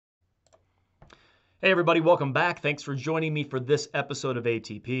Hey everybody, welcome back. Thanks for joining me for this episode of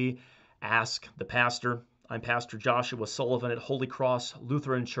ATP, Ask the Pastor. I'm Pastor Joshua Sullivan at Holy Cross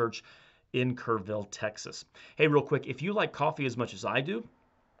Lutheran Church in Kerrville, Texas. Hey, real quick, if you like coffee as much as I do,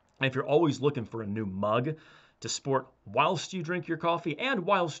 and if you're always looking for a new mug to sport whilst you drink your coffee and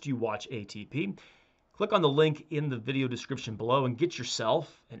whilst you watch ATP, click on the link in the video description below and get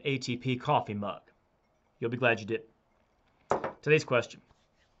yourself an ATP coffee mug. You'll be glad you did. Today's question.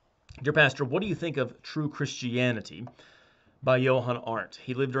 Dear Pastor, what do you think of True Christianity by Johann Arndt?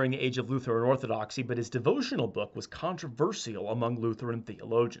 He lived during the age of Lutheran Orthodoxy, but his devotional book was controversial among Lutheran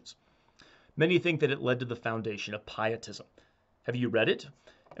theologians. Many think that it led to the foundation of pietism. Have you read it?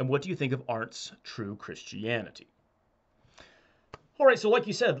 And what do you think of Arndt's True Christianity? All right, so like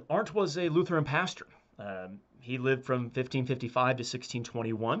you said, Arndt was a Lutheran pastor. He lived from 1555 to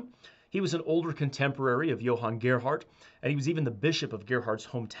 1621. He was an older contemporary of Johann Gerhard, and he was even the bishop of Gerhard's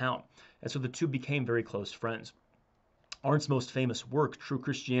hometown, and so the two became very close friends. Arndt's most famous work, True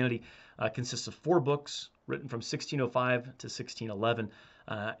Christianity, consists of 4 books written from 1605 to 1611,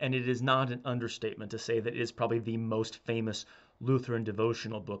 and it is not an understatement to say that it is probably the most famous Lutheran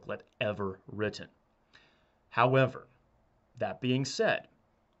devotional booklet ever written. However, that being said,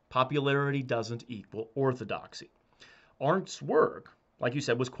 popularity doesn't equal orthodoxy. Arndt's work, like you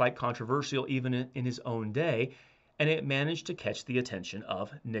said, was quite controversial even in his own day, and it managed to catch the attention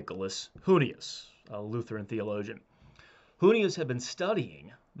of Nicholas Hunius, a Lutheran theologian. Hunius had been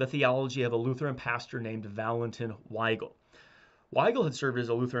studying the theology of a Lutheran pastor named Valentin Weigel. Weigel had served as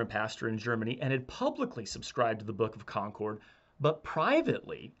a Lutheran pastor in Germany and had publicly subscribed to the Book of Concord, but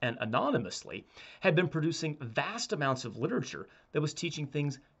privately and anonymously had been producing vast amounts of literature that was teaching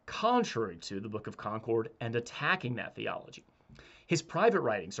things contrary to the Book of Concord and attacking that theology. His private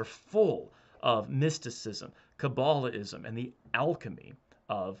writings are full of mysticism, Kabbalahism, and the alchemy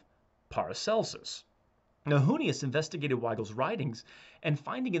of Paracelsus. Now, Hunius investigated Weigel's writings and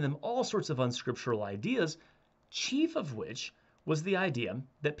finding in them all sorts of unscriptural ideas, chief of which was the idea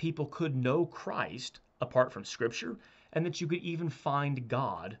that people could know Christ apart from Scripture and that you could even find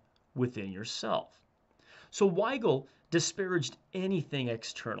God within yourself. So Weigel disparaged anything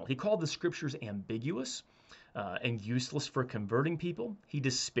external. He called the Scriptures ambiguous and useless for converting people. He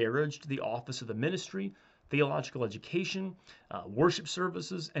disparaged the office of the ministry, theological education, worship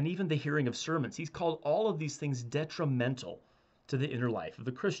services, and even the hearing of sermons. He's called all of these things detrimental to the inner life of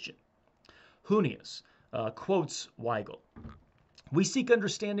the Christian. Hunius quotes Weigel, "We seek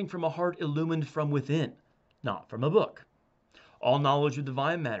understanding from a heart illumined from within, not from a book. All knowledge of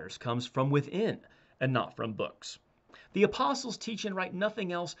divine matters comes from within and not from books. The apostles teach and write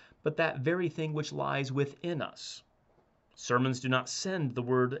nothing else but that very thing which lies within us. Sermons do not send the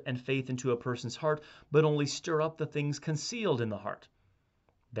word and faith into a person's heart, but only stir up the things concealed in the heart.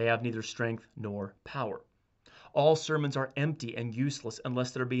 They have neither strength nor power. All sermons are empty and useless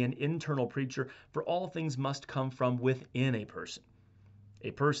unless there be an internal preacher, for all things must come from within a person.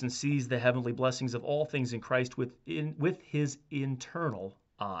 A person sees the heavenly blessings of all things in Christ with his internal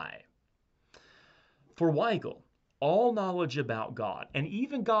eye." For Weigel, all knowledge about God, and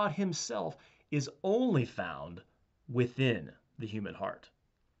even God himself, is only found within the human heart.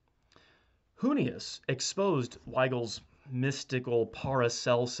 Hunius exposed Weigel's mystical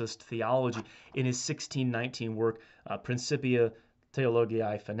Paracelsus theology in his 1619 work, Principia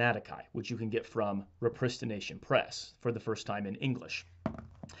Theologiae Fanaticae, which you can get from Repristination Press for the first time in English.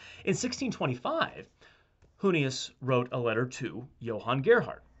 In 1625, Hunius wrote a letter to Johann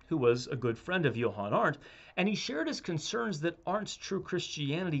Gerhard, who was a good friend of Johann Arndt, and he shared his concerns that Arndt's True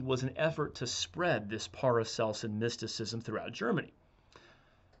Christianity was an effort to spread this Paracelsian mysticism throughout Germany.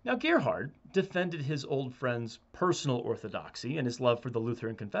 Now, Gerhard defended his old friend's personal orthodoxy and his love for the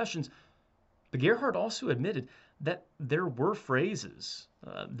Lutheran confessions, but Gerhard also admitted that there were phrases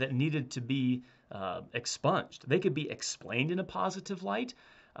that needed to be expunged. They could be explained in a positive light.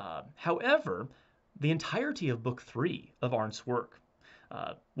 However, the entirety of Book 3 of Arndt's work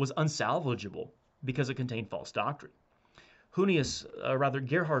was unsalvageable because it contained false doctrine.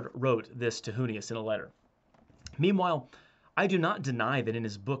 Gerhard wrote this to Hunius in a letter. "Meanwhile, I do not deny that in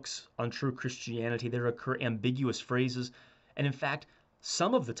his books on True Christianity there occur ambiguous phrases, and in fact,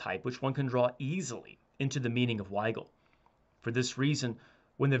 some of the type which one can draw easily into the meaning of Weigel. For this reason,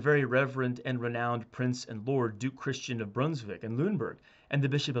 when the very reverend and renowned Prince and Lord Duke Christian of Brunswick and Lüneburg and the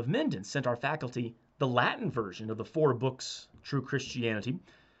Bishop of Minden sent our faculty the Latin version of the 4 books True Christianity,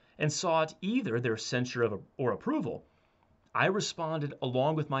 and sought either their censure or approval, I responded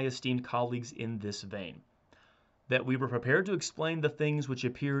along with my esteemed colleagues in this vein, that we were prepared to explain the things which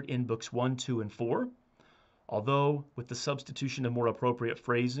appeared in books 1, 2, and 4, although with the substitution of more appropriate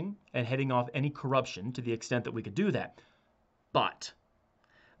phrasing and heading off any corruption to the extent that we could do that, but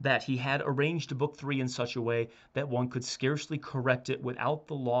that he had arranged Book 3 in such a way that one could scarcely correct it without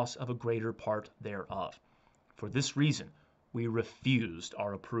the loss of a greater part thereof. For this reason, we refused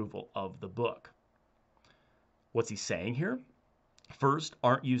our approval of the book. What's he saying here? First,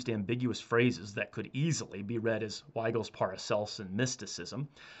 Arndt used ambiguous phrases that could easily be read as Weigel's Paracelsian mysticism.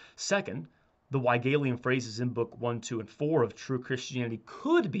 Second, the Weigelian phrases in Book 1, 2, and 4 of True Christianity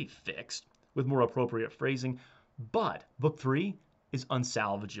could be fixed with more appropriate phrasing, but Book 3 is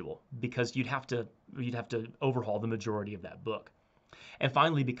unsalvageable because you'd have to overhaul the majority of that book. And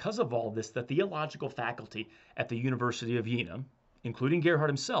finally, because of all this, the theological faculty at the University of Jena, including Gerhard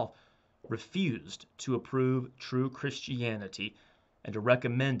himself, refused to approve True Christianity and to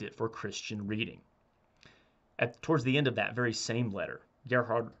recommend it for Christian reading. Towards the end of that very same letter,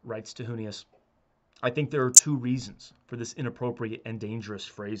 Gerhard writes to Hunius, I think there are two reasons for this inappropriate and dangerous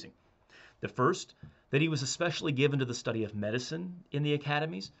phrasing. The first, that he was especially given to the study of medicine in the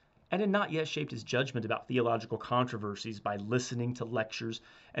academies and had not yet shaped his judgment about theological controversies by listening to lectures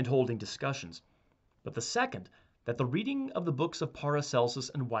and holding discussions. But the second, that the reading of the books of Paracelsus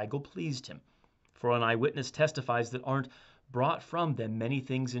and Weigel pleased him, for an eyewitness testifies that Arndt brought from them many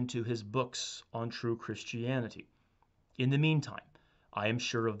things into his books on true Christianity. In the meantime, I am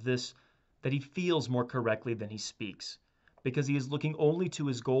sure of this, that he feels more correctly than he speaks, because he is looking only to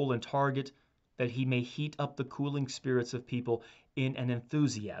his goal and target, that he may heat up the cooling spirits of people in an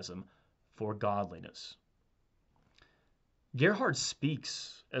enthusiasm for godliness. Gerhard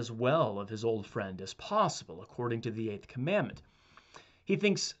speaks as well of his old friend as possible, according to the Eighth Commandment. He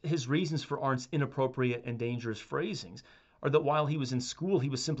thinks his reasons for Arndt's inappropriate and dangerous phrasings are that while he was in school, he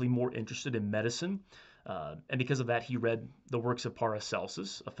was simply more interested in medicine, and because of that, he read the works of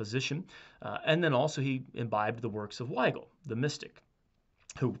Paracelsus, a physician, and then also he imbibed the works of Weigel, the mystic,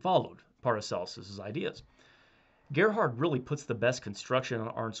 who followed Paracelsus's ideas. Gerhard really puts the best construction on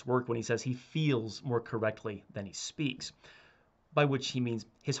Arndt's work when he says he feels more correctly than he speaks, by which he means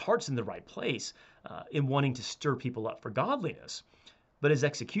his heart's in the right place in wanting to stir people up for godliness, but his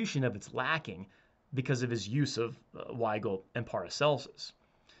execution of it's lacking because of his use of Weigel and Paracelsus.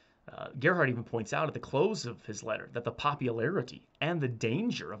 Gerhard even points out at the close of his letter that the popularity and the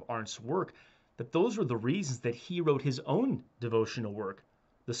danger of Arndt's work, that those were the reasons that he wrote his own devotional work,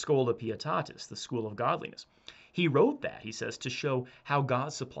 the Schola Pietatis, the School of Godliness. He wrote that, he says, to show how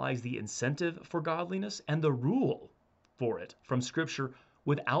God supplies the incentive for godliness and the rule for it from Scripture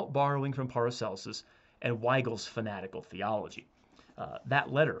without borrowing from Paracelsus and Weigel's fanatical theology.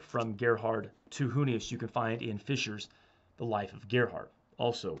 That letter from Gerhard to Hunius you can find in Fisher's The Life of Gerhard,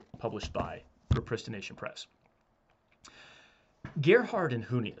 also published by Repristination Press. Gerhard and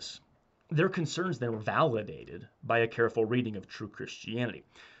Hunius, their concerns then were validated by a careful reading of True Christianity.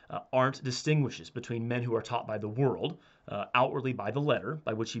 Arndt distinguishes between men who are taught by the world, outwardly by the letter,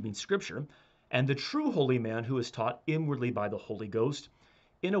 by which he means Scripture, and the true holy man who is taught inwardly by the Holy Ghost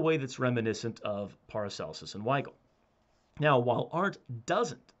in a way that's reminiscent of Paracelsus and Weigel. Now, while Arndt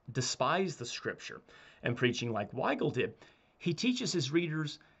doesn't despise the Scripture and preaching like Weigel did, he teaches his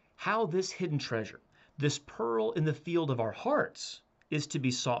readers how this hidden treasure, this pearl in the field of our hearts, is to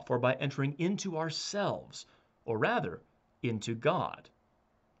be sought for by entering into ourselves, or rather, into God.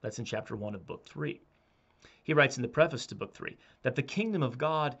 That's in chapter 1 of Book 3. He writes in the preface to Book 3 that the kingdom of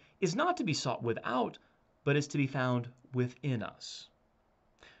God is not to be sought without, but is to be found within us.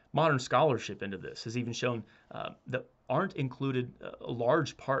 Modern scholarship into this has even shown that Arndt included a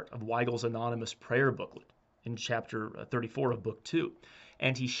large part of Weigel's anonymous prayer booklet in chapter 34 of Book 2,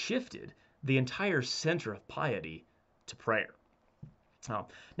 and he shifted the entire center of piety to prayer.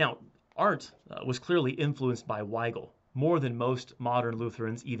 Now, Arndt was clearly influenced by Weigel more than most modern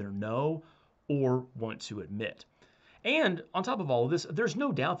Lutherans either know or want to admit. And on top of all of this, there's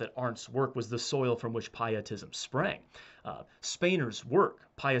no doubt that Arndt's work was the soil from which Pietism sprang. Spainer's work,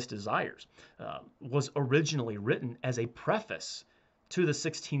 Pious Desires, was originally written as a preface to the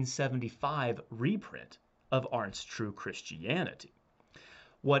 1675 reprint of Arndt's True Christianity.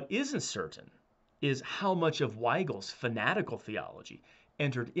 What isn't certain is how much of Weigel's fanatical theology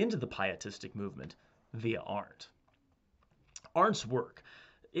entered into the Pietistic movement via Arndt. Arndt's work,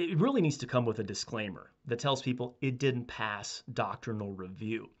 it really needs to come with a disclaimer that tells people it didn't pass doctrinal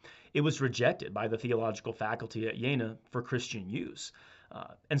review. It was rejected by the theological faculty at Jena for Christian use.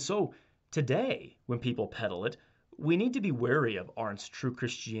 And so today, when people peddle it, we need to be wary of Arndt's True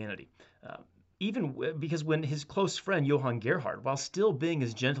Christianity. Even because when his close friend Johann Gerhard, while still being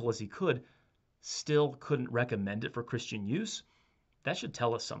as gentle as he could, still couldn't recommend it for Christian use, that should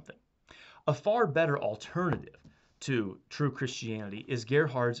tell us something. A far better alternative to true Christianity is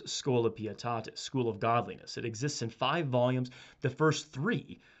Gerhard's Schola Pietatis, School of Godliness. It exists in 5 volumes. The first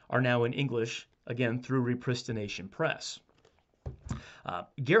 3 are now in English, again, through Repristination Press.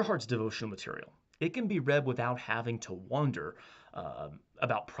 Gerhard's devotional material, it can be read without having to wonder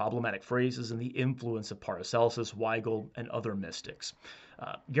about problematic phrases and the influence of Paracelsus, Weigel, and other mystics.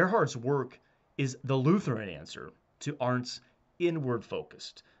 Gerhard's work is the Lutheran answer to Arndt's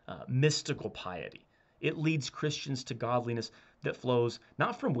inward-focused, mystical piety. It leads Christians to godliness that flows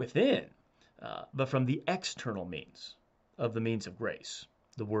not from within, but from the external means of the means of grace,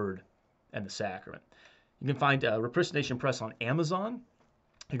 the Word and the Sacrament. You can find Repristination Press on Amazon.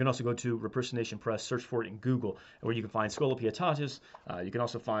 You can also go to Repristination Press, search for it in Google, where you can find Schola Pietatis. You can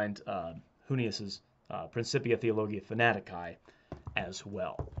also find Hunius's Principia Theologiae Fanaticae as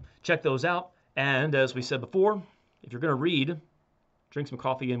well. Check those out. And as we said before, if you're going to read, drink some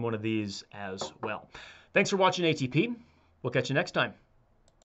coffee in one of these as well. Thanks for watching ATP. We'll catch you next time.